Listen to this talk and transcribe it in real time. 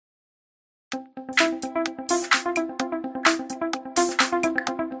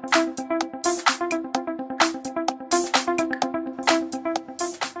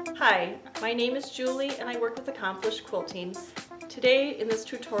My name is Julie and I work with Accomplished Quilting. Today in this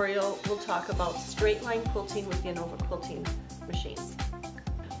tutorial we'll talk about straight line quilting with the Innova quilting machine.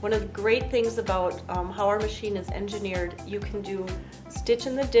 One of the great things about how our machine is engineered, you can do stitch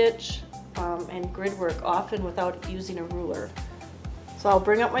in the ditch and grid work often without using a ruler. So I'll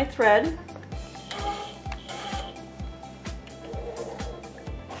bring up my thread.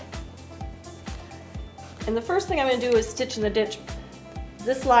 And the first thing I'm going to do is stitch in the ditch.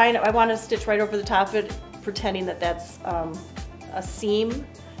 This line, I want to stitch right over the top of it, pretending that that's a seam.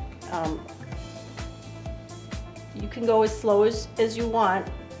 You can go as slow as you want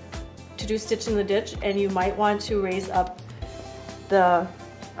to do stitch in the ditch, and you might want to raise up the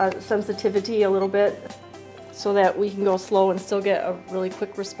sensitivity a little bit so that we can go slow and still get a really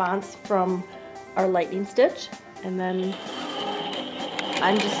quick response from our lightning stitch. And then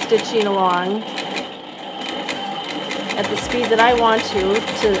I'm just stitching along at the speed that I want to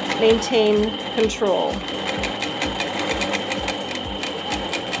maintain control.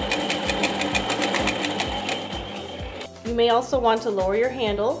 You may also want to lower your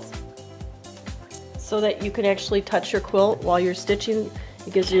handles so that you can actually touch your quilt while you're stitching.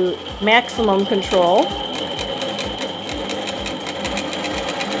 It gives you maximum control.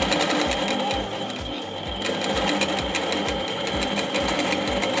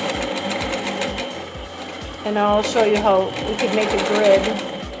 And I'll show you how we could make a grid.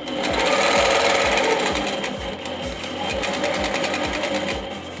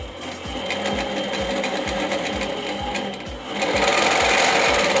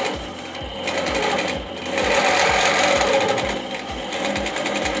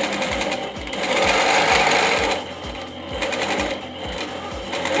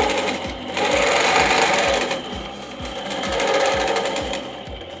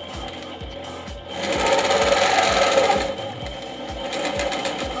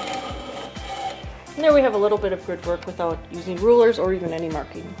 And there we have a little bit of grid work without using rulers or even any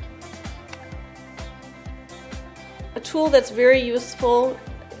marking. A tool that's very useful,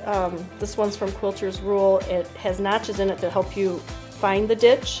 this one's from Quilter's Rule. It has notches in it that help you find the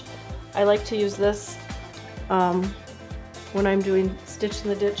ditch. I like to use this when I'm doing stitch in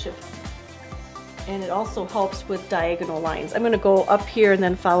the ditch, and it also helps with diagonal lines. I'm going to go up here and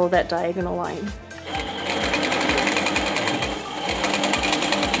then follow that diagonal line.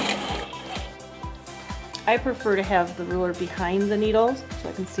 I prefer to have the ruler behind the needle so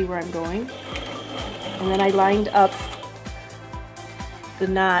I can see where I'm going. And then I lined up the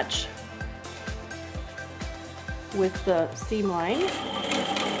notch with the seam line.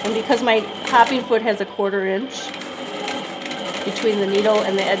 And because my hopping foot has a 1/4 inch between the needle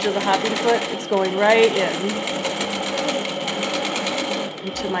and the edge of the hopping foot, it's going right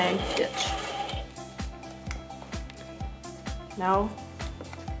into my ditch. Now,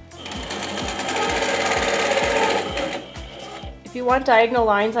 if you want diagonal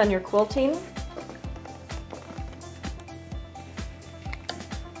lines on your quilting,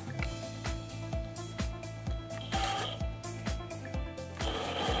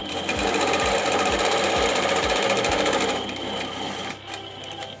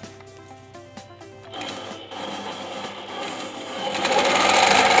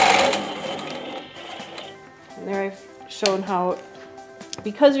 and there I've shown how,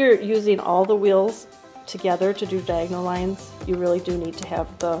 because you're using all the wheels together to do diagonal lines, you really do need to have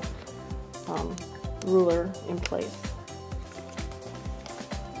the ruler in place.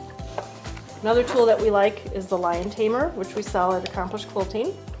 Another tool that we like is the Lion Tamer, which we sell at Accomplished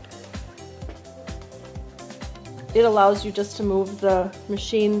Quilting. It allows you just to move the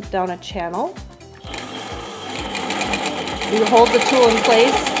machine down a channel. You hold the tool in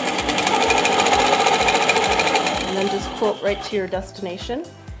place and then just quilt right to your destination.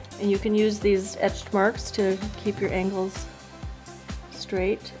 And you can use these etched marks to keep your angles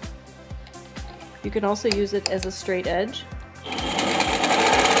straight. You can also use it as a straight edge.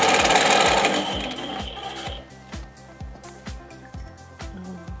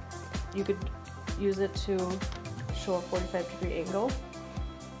 You could use it to show a 45-degree angle.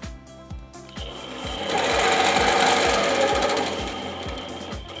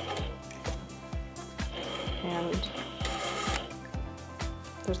 And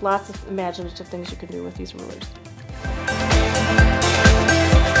there's lots of imaginative things you can do with these rulers.